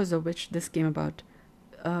 because of which this came about.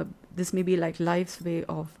 This may be like life's way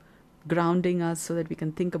of grounding us so that we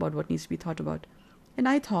can think about what needs to be thought about. And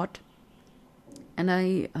I thought, and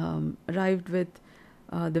I arrived with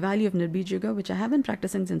the value of Nirbij Yoga, which I have been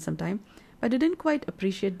practicing since some time, but I didn't quite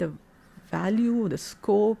appreciate the value, the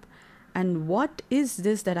scope, and what is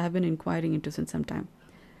this that I've been inquiring into since some time.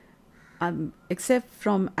 Except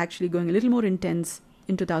from actually going a little more intense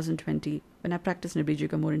in 2020, when I practiced Nirbij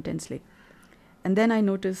Yoga more intensely. And then I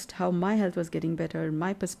noticed how my health was getting better,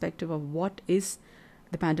 my perspective of what is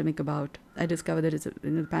the pandemic about. I discovered that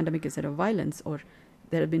the pandemic is of violence, or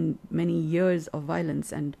there have been many years of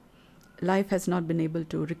violence, and life has not been able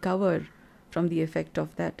to recover from the effect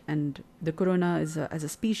of that. And the corona is as a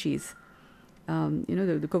species, the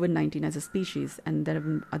COVID-19 as a species, and there have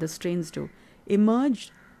been other strains too,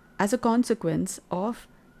 emerged as a consequence of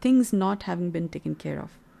things not having been taken care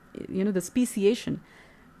of. The speciation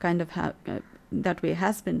kind of that way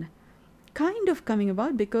has been kind of coming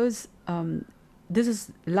about because this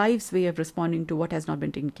is life's way of responding to what has not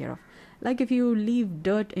been taken care of. Like if you leave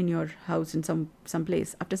dirt in your house in some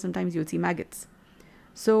place, after some time you'll see maggots.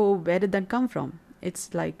 So where did that come from?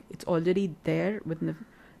 It's like it's already there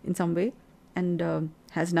in some way, and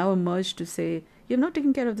has now emerged to say you have not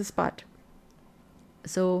taken care of this part.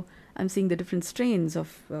 So I'm seeing the different strains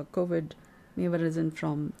of COVID may have arisen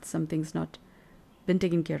from some things not been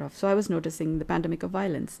taken care of. So I was noticing the pandemic of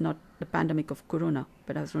violence, not the pandemic of corona,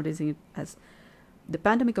 but I was noticing it as the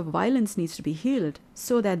pandemic of violence needs to be healed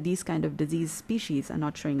so that these kind of disease species are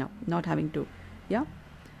not showing up, not having to, yeah.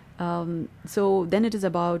 So then it is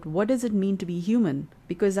about what does it mean to be human?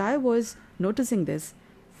 Because I was noticing this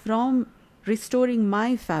from restoring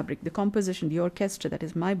my fabric, the composition, the orchestra that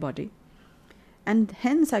is my body. And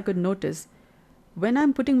hence I could notice when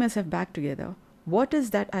I'm putting myself back together, what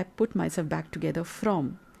is that I put myself back together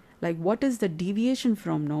from? Like what is the deviation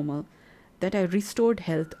from normal that I restored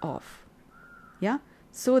health of? Yeah,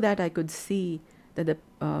 so that I could see that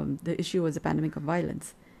the issue was a pandemic of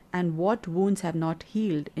violence, and what wounds have not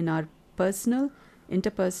healed in our personal,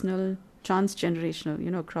 interpersonal,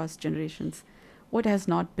 transgenerational, across generations, what has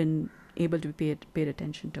not been able to be paid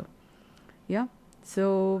attention to. Yeah,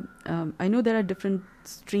 so I know there are different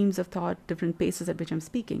streams of thought, different paces at which I'm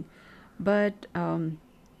speaking, but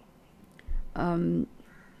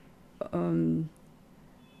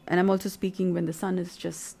and I'm also speaking when the sun is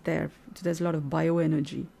just there. So there's a lot of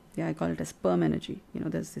bioenergy. Yeah, I call it as sperm energy.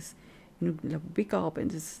 There's this, wake up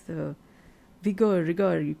and this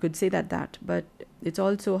rigor. You could say that. But it's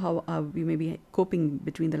also how we may be coping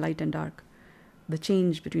between the light and dark, the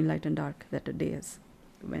change between light and dark that a day is,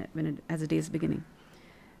 as a day is beginning.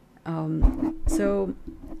 So,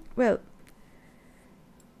 well,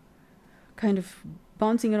 kind of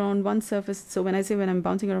bouncing around one surface. So when I'm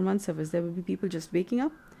bouncing around one surface, there will be people just waking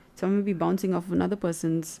up. So I may be bouncing off another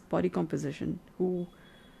person's body composition who,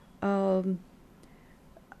 I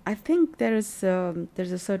think there's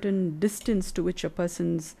a certain distance to which a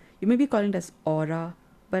person's, you may be calling it as aura,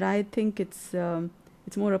 but I think it's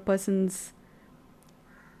more a person's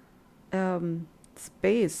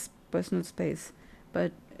space, personal space.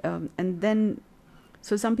 But and then,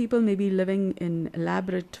 so some people may be living in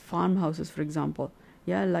elaborate farmhouses, for example.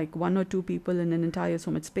 Yeah, like one or two people in an entire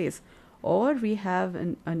so much space. Or we have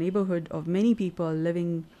a neighborhood of many people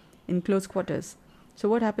living in close quarters. So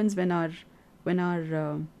what happens when our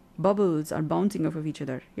bubbles are bouncing off of each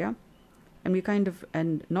other? Yeah, and we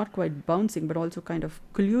and not quite bouncing, but also kind of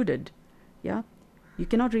colluded. Yeah, you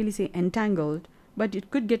cannot really say entangled, but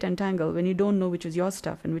it could get entangled when you don't know which is your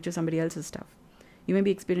stuff and which is somebody else's stuff. You may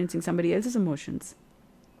be experiencing somebody else's emotions,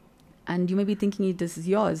 and you may be thinking this is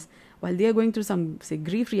yours while they are going through some, say,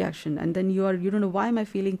 grief reaction, and then you don't know, why am I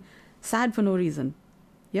feeling sad for no reason?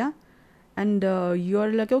 Yeah, and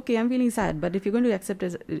you're like, okay, I'm feeling sad, but if you're going to accept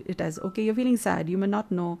it as okay, you're feeling sad, you may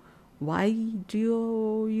not know why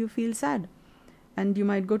do you feel sad, and you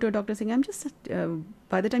might go to a doctor saying, I'm just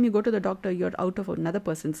by the time you go to the doctor, you're out of another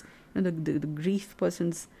person's, the grief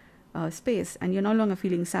person's space, and you're no longer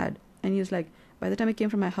feeling sad, and you're like, by the time I came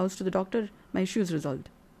from my house to the doctor, my issue is resolved.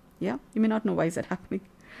 Yeah, you may not know why is that happening.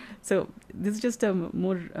 So this is just a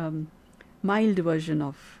more mild version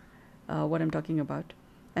of what I'm talking about,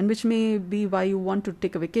 and which may be why you want to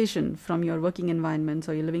take a vacation from your working environments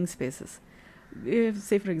or your living spaces. If,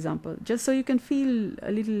 say, for example, just so you can feel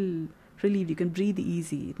a little relieved, you can breathe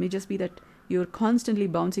easy. It may just be that you're constantly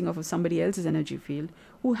bouncing off of somebody else's energy field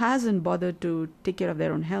who hasn't bothered to take care of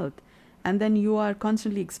their own health. And then you are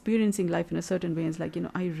constantly experiencing life in a certain way. It's like,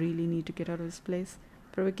 I really need to get out of this place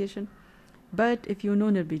for vacation. But if you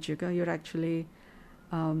know Nirbij Yoga, you're actually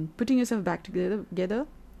putting yourself back together. At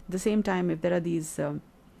the same time, if there are these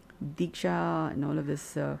Diksha and all of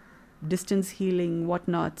this distance healing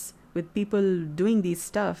whatnots with people doing these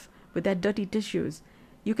stuff with their dirty tissues,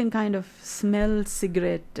 you can kind of smell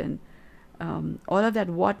cigarette and all of that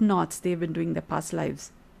whatnots they've been doing their past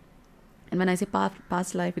lives. And when I say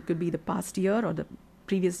past life, it could be the past year or the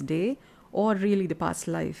previous day or really the past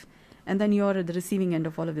life. And then you're at the receiving end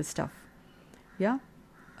of all of this stuff. Yeah.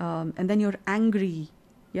 And then you're angry.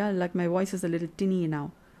 Yeah. Like my voice is a little tinny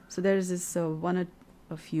now. So there's this one or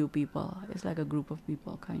a few people. It's like a group of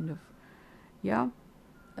people kind of. Yeah.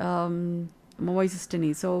 My voice is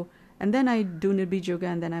tinny. So, and then I do Nirbij Yoga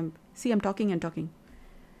and then I'm talking and talking.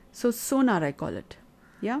 So sonar, I call it.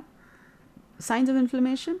 Yeah. Signs of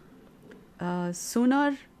inflammation.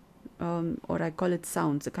 Sonar, or I call it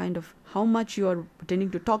sounds, a kind of how much you are pretending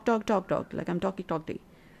to talk, like I'm talking.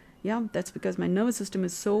 Yeah, that's because my nervous system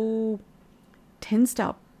is so tensed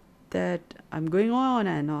up that I'm going on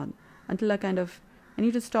and on until I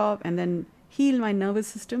need to stop and then heal my nervous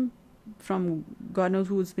system from God knows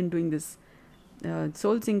who's been doing this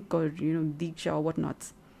soul sync or, Diksha or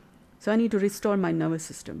whatnots. So I need to restore my nervous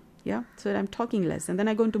system. Yeah, so that I'm talking less. And then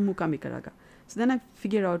I go into Mukha Mikaraga. So then I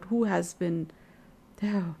figure out who has been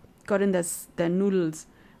gotten their noodles,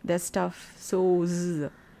 their stuff so zzz,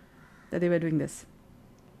 that they were doing this.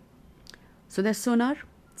 So there's sonar,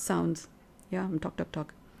 sounds. Yeah, I'm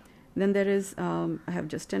talk. Then there is, I have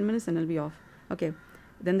just 10 minutes and I'll be off. Okay.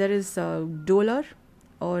 Then there is dolor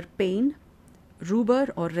or pain,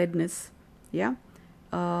 rubor or redness. Yeah.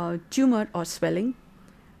 Tumor or swelling.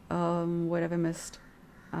 What have I missed?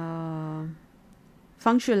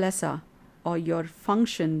 Functionalessa, or your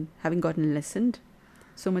function having gotten lessened,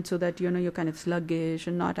 so much so that you're kind of sluggish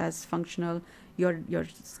and not as functional. Your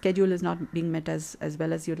schedule is not being met as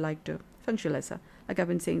well as you'd like to. Functionalessa, like I've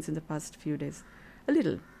been saying since the past few days, a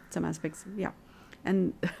little, some aspects, yeah.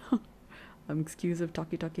 And I'm excuse of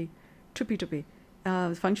talky, trippy.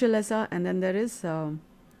 Functionalessa, and then there is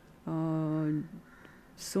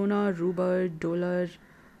sonar, rubor, dolor.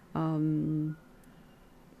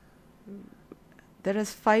 There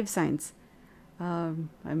is 5 signs. I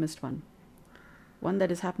missed one. One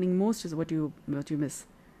that is happening most is what you miss.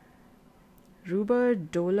 Rubor,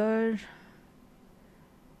 dolor,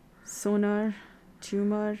 sonar,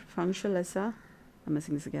 tumor, functionalessa. I'm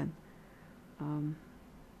missing this again.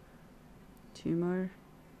 Tumor.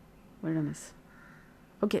 What did I miss?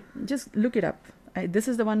 Okay, just look it up. This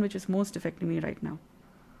is the one which is most affecting me right now.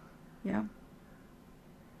 Yeah.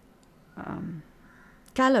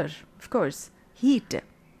 Calor, of course. Heat.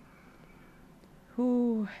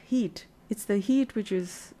 Heat. It's the heat which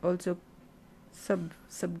is also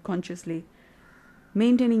subconsciously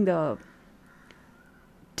maintaining the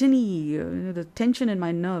the tension in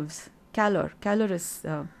my nerves. Calor is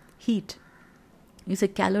heat. You say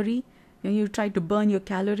calorie, you try to burn your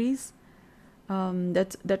calories.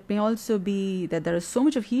 That may also be that there is so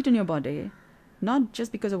much of heat in your body, not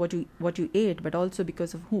just because of what you ate, but also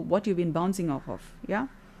because of what you've been bouncing off of. Yeah,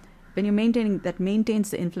 when you're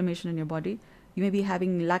maintains the inflammation in your body. You may be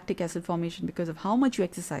having lactic acid formation because of how much you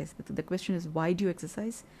exercise. The question is, why do you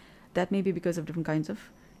exercise? That may be because of different kinds of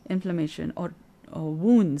inflammation or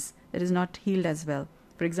wounds that is not healed as well.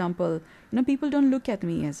 For example, people don't look at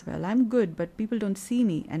me as well. I'm good, but people don't see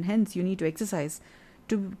me, and hence you need to exercise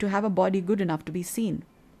to have a body good enough to be seen.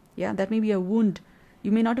 Yeah, that may be a wound.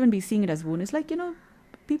 You may not even be seeing it as wound. It's like,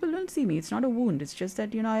 people don't see me. It's not a wound. It's just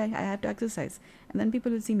that, I have to exercise, and then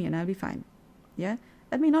people will see me and I'll be fine. Yeah,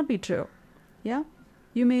 that may not be true. Yeah,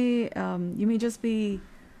 you may just be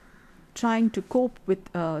trying to cope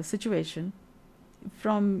with a situation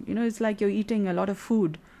from, it's like you're eating a lot of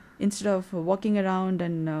food instead of walking around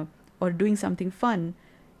and or doing something fun.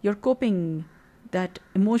 You're coping that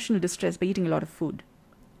emotional distress by eating a lot of food.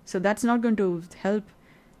 So that's not going to help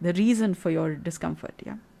the reason for your discomfort.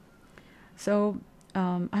 Yeah. So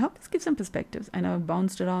I hope this gives some perspectives. I know I've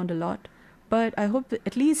bounced around a lot, but I hope that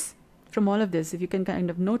at least from all of this, if you can kind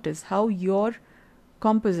of notice how your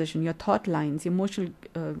composition, your thought lines, your emotional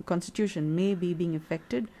constitution may be being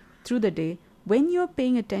affected through the day when you're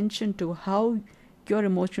paying attention to how your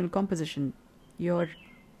emotional composition, your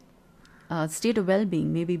state of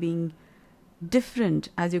well-being may be being different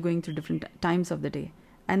as you're going through different times of the day.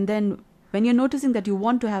 And then when you're noticing that you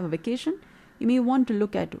want to have a vacation, you may want to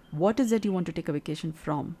look at what is it you want to take a vacation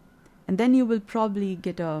from. And then you will probably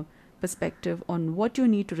get a perspective on what you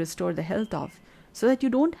need to restore the health of, so that you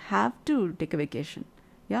don't have to take a vacation.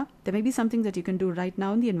 Yeah, there may be something that you can do right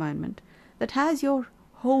now in the environment that has your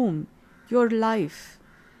home, your life,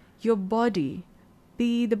 your body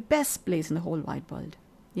be the best place in the whole wide world.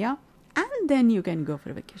 Yeah, and then you can go for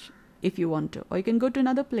a vacation if you want to, or you can go to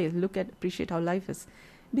another place, appreciate how life is.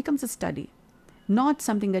 It becomes a study, not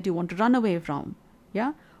something that you want to run away from.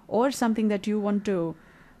 Yeah, or something that you want to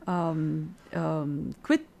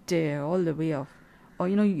quit all the way off, or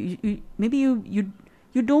maybe you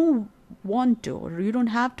don't want to, or you don't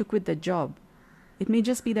have to quit the job. It may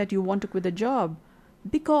just be that you want to quit the job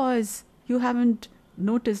because you haven't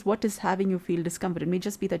noticed what is having you feel discomfort. It may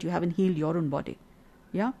just be that you haven't healed your own body.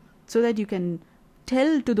 Yeah, so that you can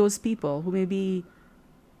tell to those people who may be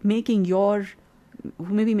making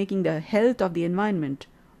the health of the environment,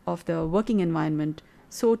 of the working environment,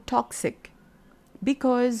 so toxic,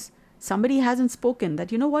 because somebody hasn't spoken that,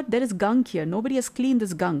 there is gunk here. Nobody has cleaned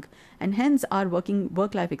this gunk. And hence our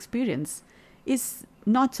work-life experience is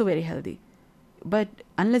not so very healthy. But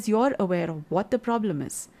unless you're aware of what the problem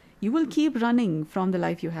is, you will keep running from the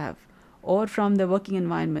life you have, or from the working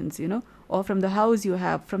environments, or from the house you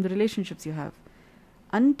have, from the relationships you have.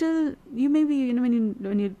 Until you maybe,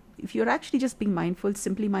 if you're actually just being mindful,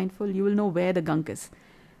 simply mindful, you will know where the gunk is.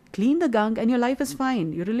 Clean the gunk and your life is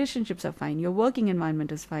fine. Your relationships are fine. Your working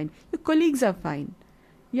environment is fine. Your colleagues are fine.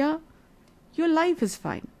 Yeah, your life is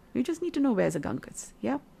fine. You just need to know where the gunk is.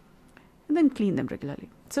 Yeah. And then clean them regularly.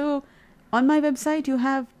 So on my website, you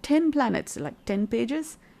have 10 planets, like 10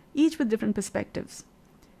 pages, each with different perspectives.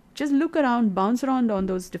 Just look around, bounce around on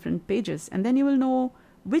those different pages, and then you will know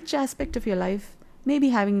which aspect of your life may be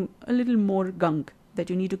having a little more gunk that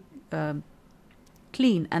you need to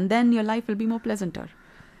clean, and then your life will be more pleasanter.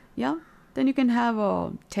 Yeah? Then you can have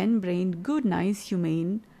a 10-brained, good, nice,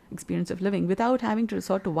 humane experience of living without having to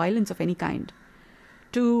resort to violence of any kind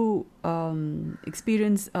to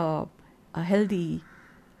experience a healthy,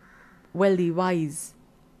 wealthy, wise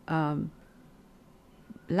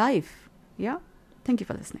life. Yeah? Thank you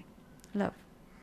for listening. Love.